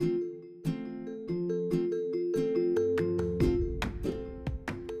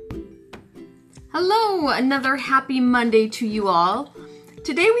Hello, another happy Monday to you all.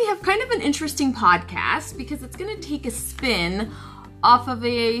 Today we have kind of an interesting podcast because it's going to take a spin off of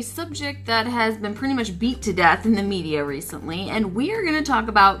a subject that has been pretty much beat to death in the media recently, and we are going to talk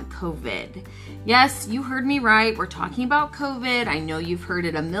about COVID. Yes, you heard me right. We're talking about COVID. I know you've heard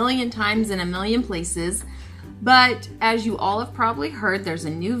it a million times in a million places, but as you all have probably heard, there's a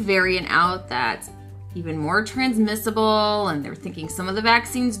new variant out that's even more transmissible, and they're thinking some of the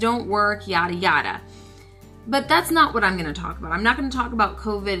vaccines don't work, yada yada. But that's not what I'm going to talk about. I'm not going to talk about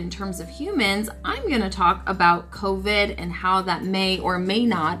COVID in terms of humans. I'm going to talk about COVID and how that may or may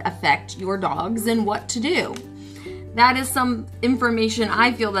not affect your dogs and what to do. That is some information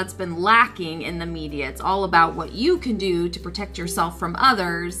I feel that's been lacking in the media. It's all about what you can do to protect yourself from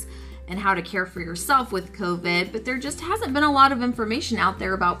others and how to care for yourself with COVID, but there just hasn't been a lot of information out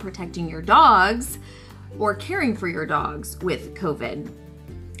there about protecting your dogs or caring for your dogs with COVID.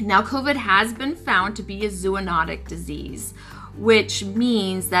 Now, COVID has been found to be a zoonotic disease, which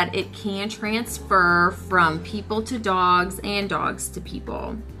means that it can transfer from people to dogs and dogs to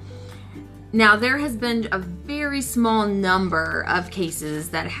people. Now, there has been a very small number of cases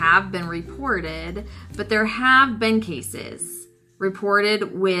that have been reported, but there have been cases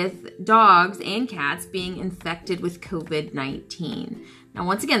reported with dogs and cats being infected with COVID-19. Now,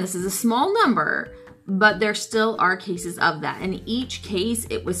 once again, this is a small number, but there still are cases of that. In each case,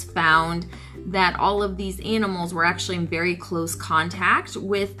 it was found that all of these animals were actually in very close contact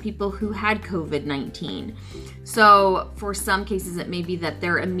with people who had COVID-19. So for some cases, it may be that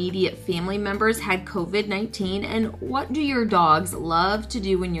their immediate family members had COVID-19. And what do your dogs love to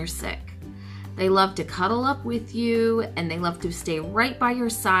do when you're sick? They love to cuddle up with you, and they love to stay right by your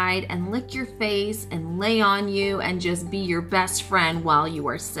side and lick your face and lay on you and just be your best friend while you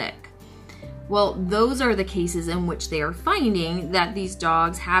are sick. Well, those are the cases in which they are finding that these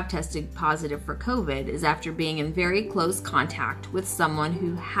dogs have tested positive for COVID, is after being in very close contact with someone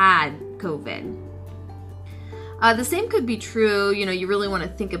who had COVID. The same could be true, you really want to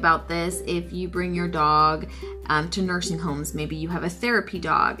think about this if you bring your dog to nursing homes. Maybe you have a therapy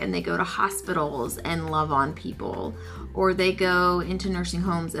dog and they go to hospitals and love on people, or they go into nursing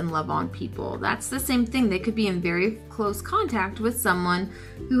homes and love on people. That's the same thing. They could be in very close contact with someone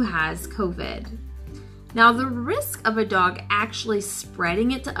who has COVID. Now, the risk of a dog actually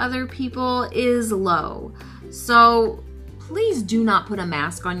spreading it to other people is low. So please do not put a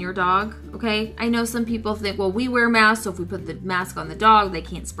mask on your dog, okay? I know some people think, well, we wear masks, so if we put the mask on the dog, they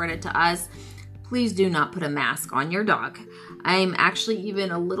can't spread it to us. Please do not put a mask on your dog. I'm actually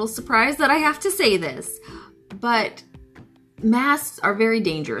even a little surprised that I have to say this, but masks are very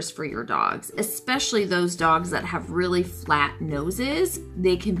dangerous for your dogs, especially those dogs that have really flat noses.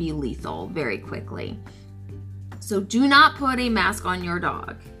 They can be lethal very quickly. So do not put a mask on your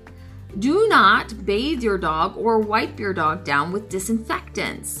dog. Do not bathe your dog or wipe your dog down with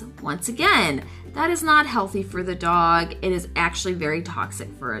disinfectants. Once again, that is not healthy for the dog. It is actually very toxic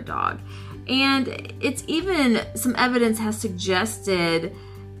for a dog. And it's even, some evidence has suggested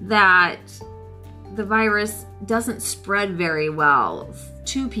that the virus doesn't spread very well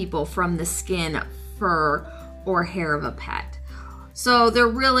to people from the skin, fur, or hair of a pet. So there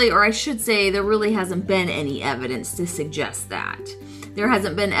really, or I should say, there really hasn't been any evidence to suggest that. There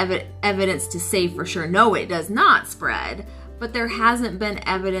hasn't been evidence to say for sure, no, it does not spread, but there hasn't been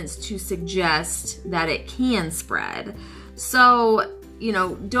evidence to suggest that it can spread. So,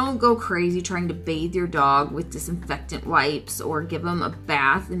 don't go crazy trying to bathe your dog with disinfectant wipes or give them a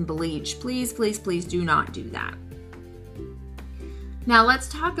bath in bleach. Please, please, please do not do that. Now let's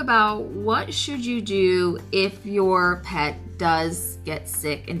talk about what should you do if your pet does get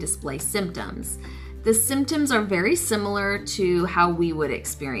sick and display symptoms. The symptoms are very similar to how we would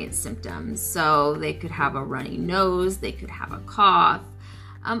experience symptoms. So they could have a runny nose, they could have a cough.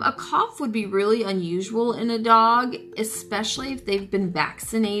 A cough would be really unusual in a dog, especially if they've been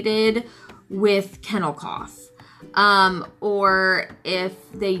vaccinated with kennel cough, or if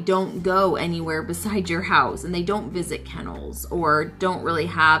they don't go anywhere beside your house and they don't visit kennels or don't really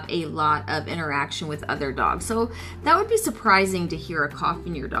have a lot of interaction with other dogs. So that would be surprising to hear a cough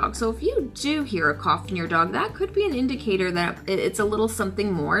in your dog. So if you do hear a cough in your dog, that could be an indicator that it's a little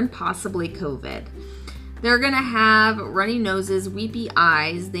something more and possibly COVID. They're going to have runny noses, weepy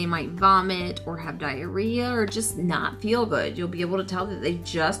eyes. They might vomit or have diarrhea or just not feel good. You'll be able to tell that they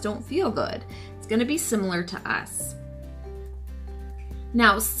just don't feel good. It's going to be similar to us.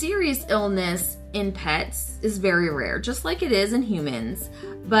 Now, serious illness in pets is very rare, just like it is in humans,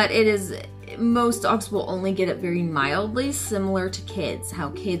 but it is most dogs will only get it very mildly, similar to kids, how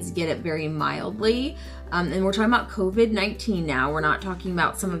kids get it very mildly. And we're talking about COVID-19 now. We're not talking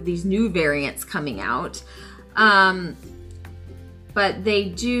about some of these new variants coming out. But they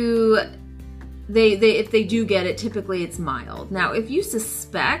do, if they do get it, typically it's mild. Now, if you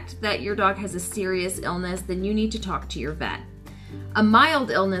suspect that your dog has a serious illness, then you need to talk to your vet. A mild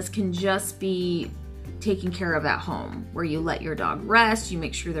illness can just be taken care of at home, where you let your dog rest, you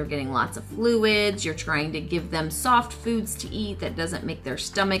make sure they're getting lots of fluids, you're trying to give them soft foods to eat that doesn't make their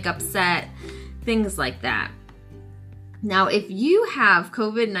stomach upset, things like that. Now, if you have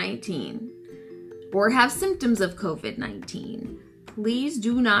COVID-19 or have symptoms of COVID-19, please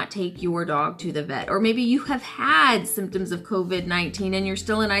do not take your dog to the vet. Or maybe you have had symptoms of COVID-19 and you're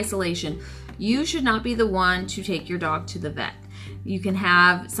still in isolation. You should not be the one to take your dog to the vet. You can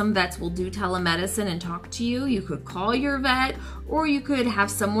have, some vets will do telemedicine and talk to you. You could call your vet, or you could have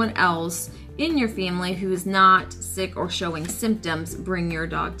someone else in your family who is not sick or showing symptoms bring your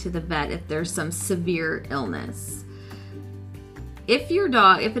dog to the vet if there's some severe illness. If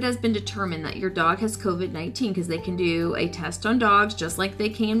it has been determined that your dog has COVID-19, because they can do a test on dogs just like they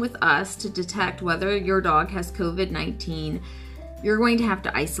can with us to detect whether your dog has COVID-19, you're going to have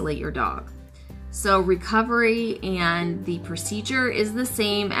to isolate your dog. So recovery and the procedure is the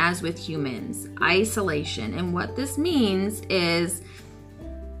same as with humans, isolation. And what this means is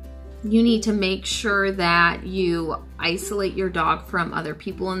you need to make sure that you isolate your dog from other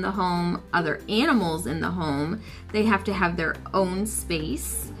people in the home, other animals in the home. They have to have their own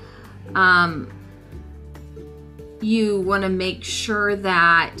space. You want to make sure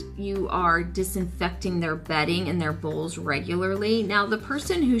that you are disinfecting their bedding and their bowls regularly. Now, the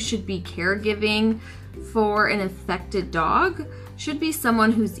person who should be caregiving for an infected dog should be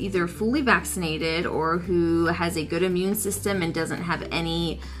someone who's either fully vaccinated or who has a good immune system and doesn't have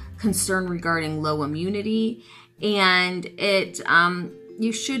any concern regarding low immunity. And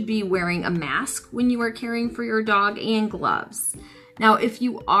you should be wearing a mask when you are caring for your dog, and gloves. Now, if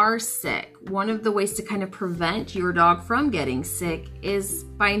you are sick, one of the ways to kind of prevent your dog from getting sick is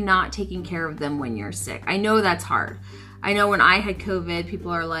by not taking care of them when you're sick. I know that's hard. I know when I had COVID, people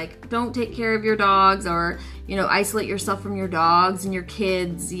are like, don't take care of your dogs, or, isolate yourself from your dogs and your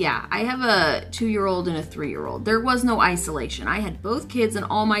kids. Yeah, I have a 2-year-old and a 3-year-old. There was no isolation. I had both kids and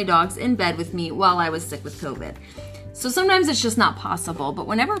all my dogs in bed with me while I was sick with COVID. So sometimes it's just not possible, but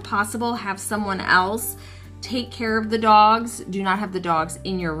whenever possible, have someone else take care of the dogs. Do not have the dogs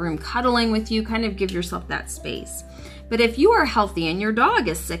in your room cuddling with you. Kind of give yourself that space. But if you are healthy and your dog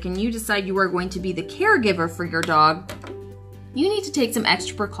is sick and you decide you are going to be the caregiver for your dog, you need to take some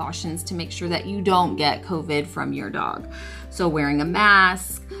extra precautions to make sure that you don't get COVID from your dog. So wearing a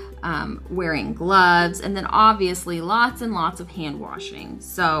mask, wearing gloves, and then obviously lots and lots of hand washing.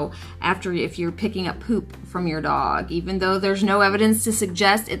 So if you're picking up poop from your dog, even though there's no evidence to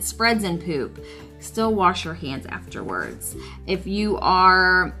suggest it spreads in poop, still wash your hands afterwards. If you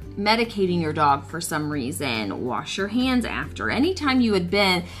are medicating your dog for some reason, wash your hands after. Anytime you had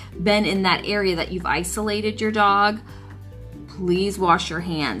been in that area that you've isolated your dog, please wash your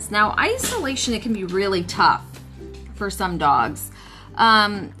hands. Now, isolation, it can be really tough for some dogs.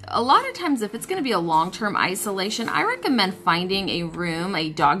 A lot of times, if it's going to be a long-term isolation, I recommend finding a room, a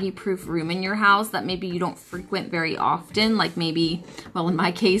doggy-proof room in your house that maybe you don't frequent very often, like maybe, well, in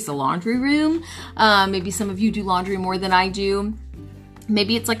my case, a laundry room. Maybe some of you do laundry more than I do.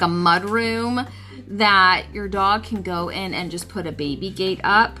 Maybe it's like a mud room that your dog can go in and just put a baby gate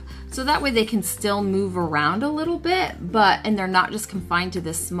up. So that way they can still move around a little bit, and they're not just confined to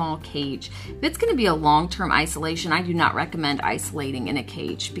this small cage. If it's going to be a long-term isolation, I do not recommend isolating in a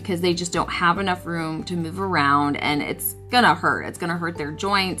cage because they just don't have enough room to move around, and it's going to hurt. It's going to hurt their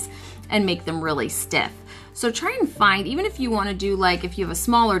joints and make them really stiff. So try and find, even if you want to do, like if you have a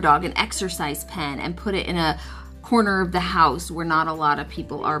smaller dog, an exercise pen and put it in a corner of the house where not a lot of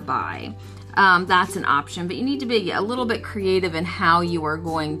people are by. That's an option, but you need to be a little bit creative in how you are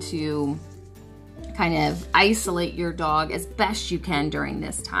going to kind of isolate your dog as best you can during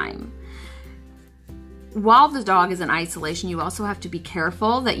this time. While the dog is in isolation, you also have to be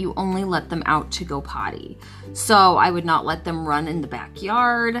careful that you only let them out to go potty. So I would not let them run in the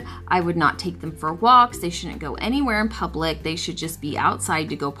backyard. I would not take them for walks. They shouldn't go anywhere in public. They should just be outside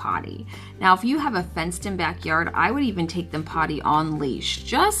to go potty. Now, if you have a fenced-in backyard, I would even take them potty on leash,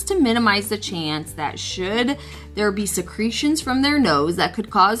 just to minimize the chance that should there be secretions from their nose that could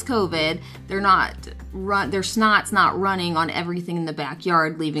cause COVID, their snot's not running on everything in the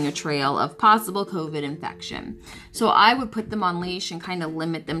backyard, leaving a trail of possible COVID infection. So I would put them on leash and kind of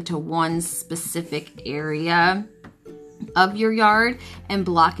limit them to one specific area. of your yard and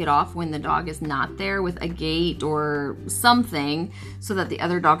block it off when the dog is not there with a gate or something so that the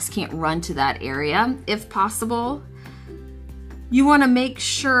other dogs can't run to that area if possible. You want to make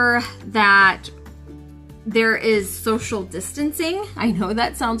sure that there is social distancing. I know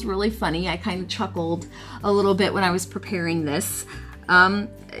that sounds really funny. I kind of chuckled a little bit when I was preparing this.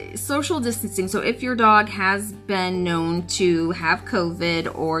 Social distancing. So if your dog has been known to have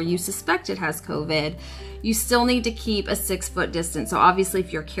COVID or you suspect it has COVID, you still need to keep a 6-foot distance. So obviously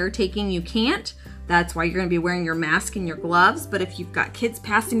if you're caretaking, you can't. That's why you're going to be wearing your mask and your gloves. But if you've got kids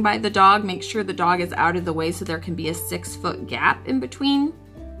passing by the dog, make sure the dog is out of the way so there can be a 6-foot gap in between.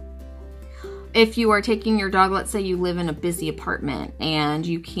 If you are taking your dog, let's say you live in a busy apartment and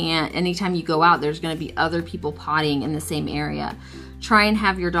you can't, anytime you go out, there's going to be other people pottying in the same area. Try and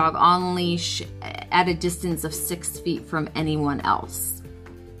have your dog on leash at a distance of 6 feet from anyone else.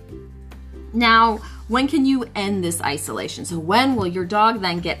 Now, when can you end this isolation? So when will your dog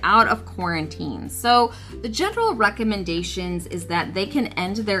then get out of quarantine? So the general recommendations is that they can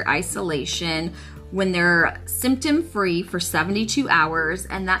end their isolation when they're symptom-free for 72 hours,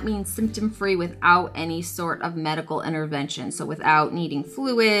 and that means symptom-free without any sort of medical intervention. So without needing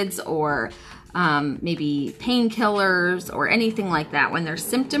fluids or maybe painkillers or anything like that. When they're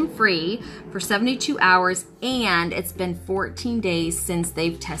symptom-free for 72 hours and it's been 14 days since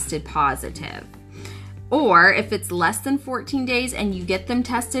they've tested positive. Or if it's less than 14 days and you get them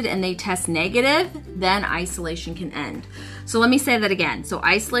tested and they test negative, then isolation can end. So let me say that again. So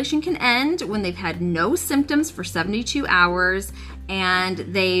isolation can end when they've had no symptoms for 72 hours and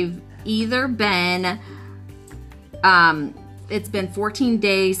they've either been, it's been 14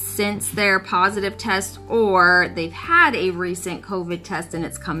 days since their positive test, or they've had a recent COVID test and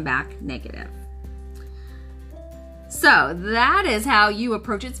it's come back negative. So that is how you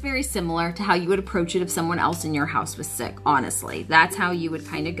approach it. It's very similar to how you would approach it if someone else in your house was sick, honestly. That's how you would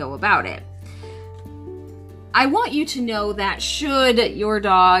kind of go about it. I want you to know that should your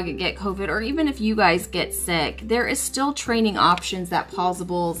dog get COVID, or even if you guys get sick, there is still training options that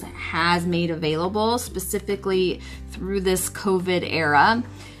Pawsibles has made available, specifically through this COVID era.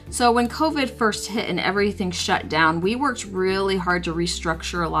 So when COVID first hit and everything shut down, we worked really hard to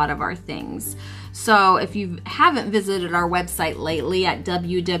restructure a lot of our things. So if you haven't visited our website lately at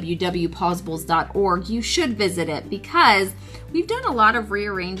www.pawsibles.org, you should visit it because we've done a lot of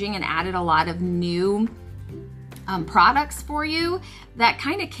rearranging and added a lot of new products for you that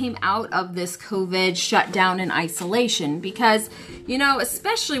kind of came out of this COVID shutdown and isolation. Because, you know,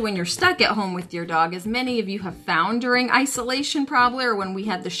 especially when you're stuck at home with your dog, as many of you have found during isolation probably, or when we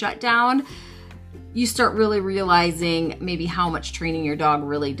had the shutdown, you start really realizing maybe how much training your dog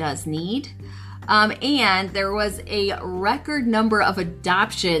really does need. And there was a record number of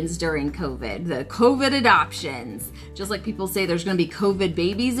adoptions during COVID, the COVID adoptions. Just like people say there's going to be COVID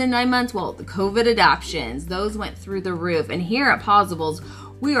babies in 9 months, well, the COVID adoptions, those went through the roof. And here at Pawsibles,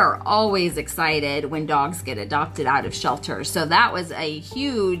 we are always excited when dogs get adopted out of shelters. So that was a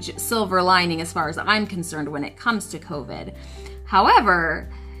huge silver lining as far as I'm concerned when it comes to COVID. However,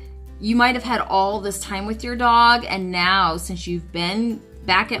 you might have had all this time with your dog, and now since you've been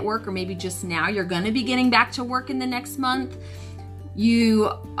back at work, or maybe just now you're going to be getting back to work in the next month, you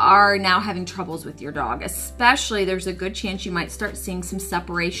are now having troubles with your dog. Especially, there's a good chance you might start seeing some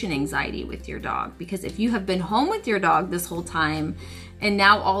separation anxiety with your dog, because if you have been home with your dog this whole time and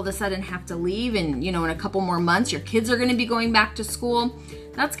now all of a sudden have to leave, and you know, in a couple more months your kids are going to be going back to school,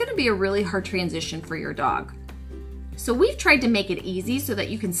 that's going to be a really hard transition for your dog. So we've tried to make it easy so that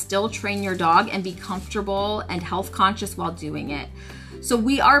you can still train your dog and be comfortable and health conscious while doing it. So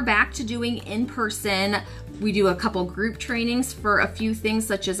we are back to doing in-person. We do a couple group trainings for a few things,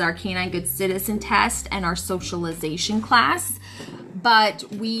 such as our Canine Good Citizen test and our socialization class. But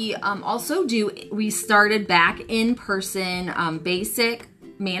we we started back in-person basic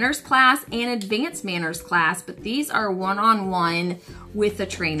manners class and advanced manners class, but these are one-on-one with a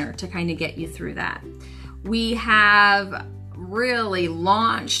trainer to kind of get you through that. We have really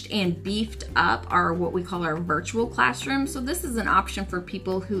launched and beefed up our what we call our virtual classroom. So this is an option for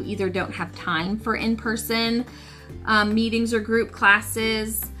people who either don't have time for in-person meetings or group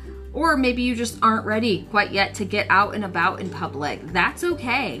classes, or maybe you just aren't ready quite yet to get out and about in public. That's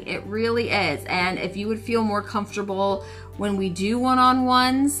okay. It really is. And if you would feel more comfortable when we do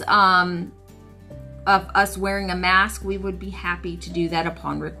one-on-ones of us wearing a mask, we would be happy to do that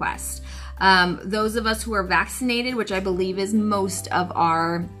upon request. Those of us who are vaccinated, which I believe is most of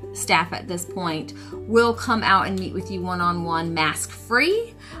our staff at this point, will come out and meet with you one-on-one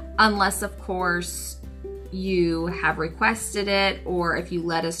mask-free, unless, of course, you have requested it, or if you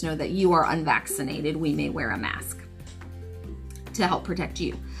let us know that you are unvaccinated, we may wear a mask. to help protect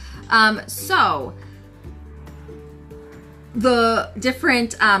you. So the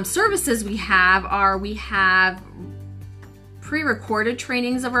different services we have pre-recorded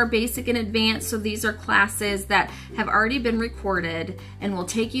trainings of our basic and advanced. So these are classes that have already been recorded and will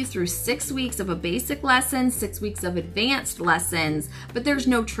take you through 6 weeks of a basic lesson, 6 weeks of advanced lessons, but there's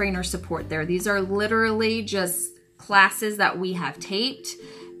no trainer support there. These are literally just classes that we have taped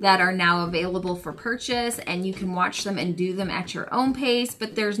that are now available for purchase, and you can watch them and do them at your own pace,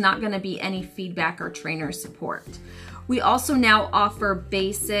 but there's not going to be any feedback or trainer support. We also now offer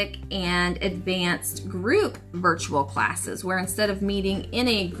basic and advanced group virtual classes where instead of meeting in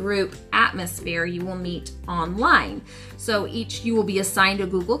a group atmosphere, you will meet online. So you will be assigned a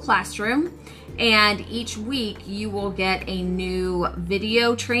Google Classroom, and each week you will get a new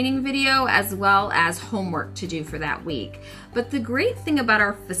training video as well as homework to do for that week. But the great thing about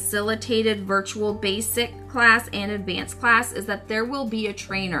our facilitated virtual basic class and advanced class is that there will be a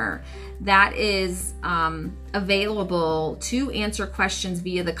trainer that is available to answer questions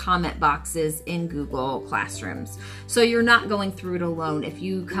via the comment boxes in Google Classrooms. So you're not going through it alone. If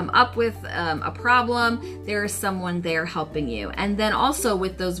you come up with a problem, there is someone there helping you. And then also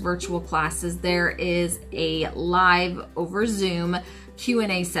with those virtual classes, there is a live over Zoom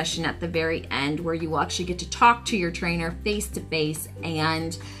Q&A session at the very end where you will actually get to talk to your trainer face to face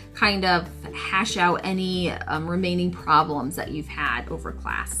and kind of hash out any remaining problems that you've had over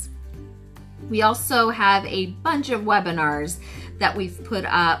class. We also have a bunch of webinars that we've put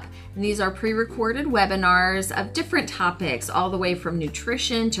up, and these are pre-recorded webinars of different topics, all the way from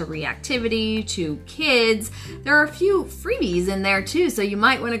nutrition to reactivity to kids. There are a few freebies in there too, so you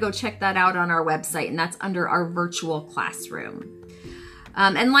might want to go check that out on our website, and that's under our virtual classroom.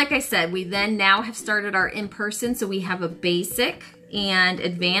 And like I said, we then now have started our in-person, so we have a basic and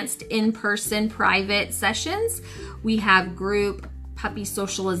advanced in-person private sessions. We have group puppy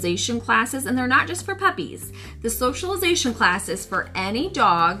socialization classes, and they're not just for puppies. The socialization class is for any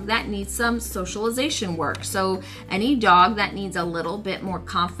dog that needs some socialization work. So any dog that needs a little bit more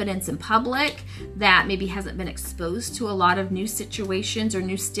confidence in public, that maybe hasn't been exposed to a lot of new situations or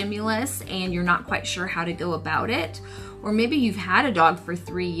new stimulus and you're not quite sure how to go about it. Or maybe you've had a dog for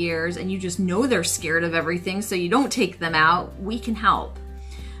 3 years and you just know they're scared of everything, so you don't take them out. We can help.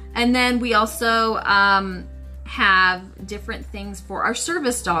 And then we also have different things for our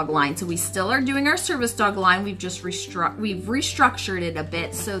service dog line. So we still are doing our service dog line. We've just restructured it a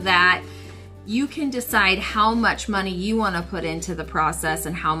bit so that you can decide how much money you want to put into the process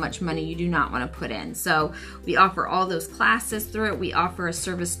and how much money you do not want to put in. So we offer all those classes through it. We offer a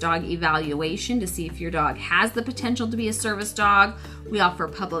service dog evaluation to see if your dog has the potential to be a service dog. We offer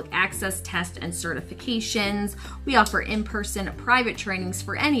public access tests and certifications. We offer in-person private trainings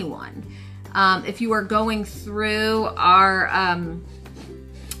for anyone. If you are going through our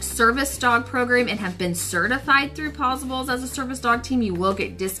service dog program and have been certified through Pawsibles as a service dog team, you will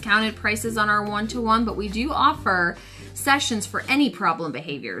get discounted prices on our one-to-one, but we do offer sessions for any problem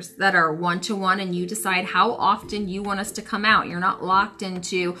behaviors that are one-to-one, and you decide how often you want us to come out. You're not locked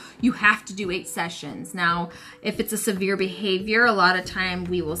into, you have to do 8 sessions. Now, if it's a severe behavior, a lot of time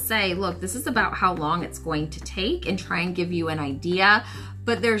we will say, look, this is about how long it's going to take and try and give you an idea,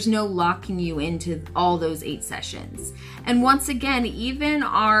 but there's no locking you into all those 8 sessions. And once again, even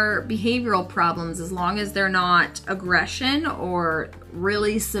our behavioral problems, as long as they're not aggression or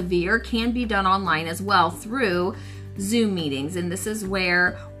really severe, can be done online as well through Zoom meetings. And this is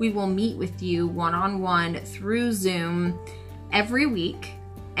where we will meet with you one-on-one through Zoom every week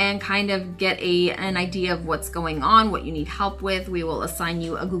and kind of get an idea of what's going on, what you need help with. We will assign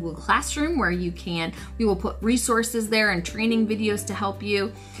you a Google Classroom where we will put resources there and training videos to help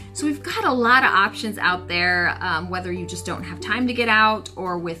you. So we've got a lot of options out there, whether you just don't have time to get out,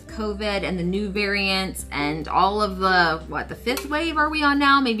 or with COVID and the new variants and all of the 5th wave are we on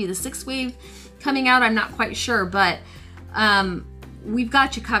now? Maybe the 6th wave coming out, I'm not quite sure, but we've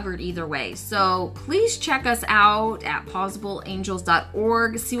got you covered either way. So please check us out at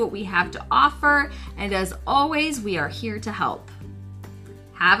pawsibleangels.org, see what we have to offer, and as always, we are here to help.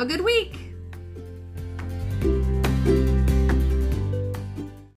 Have a good week.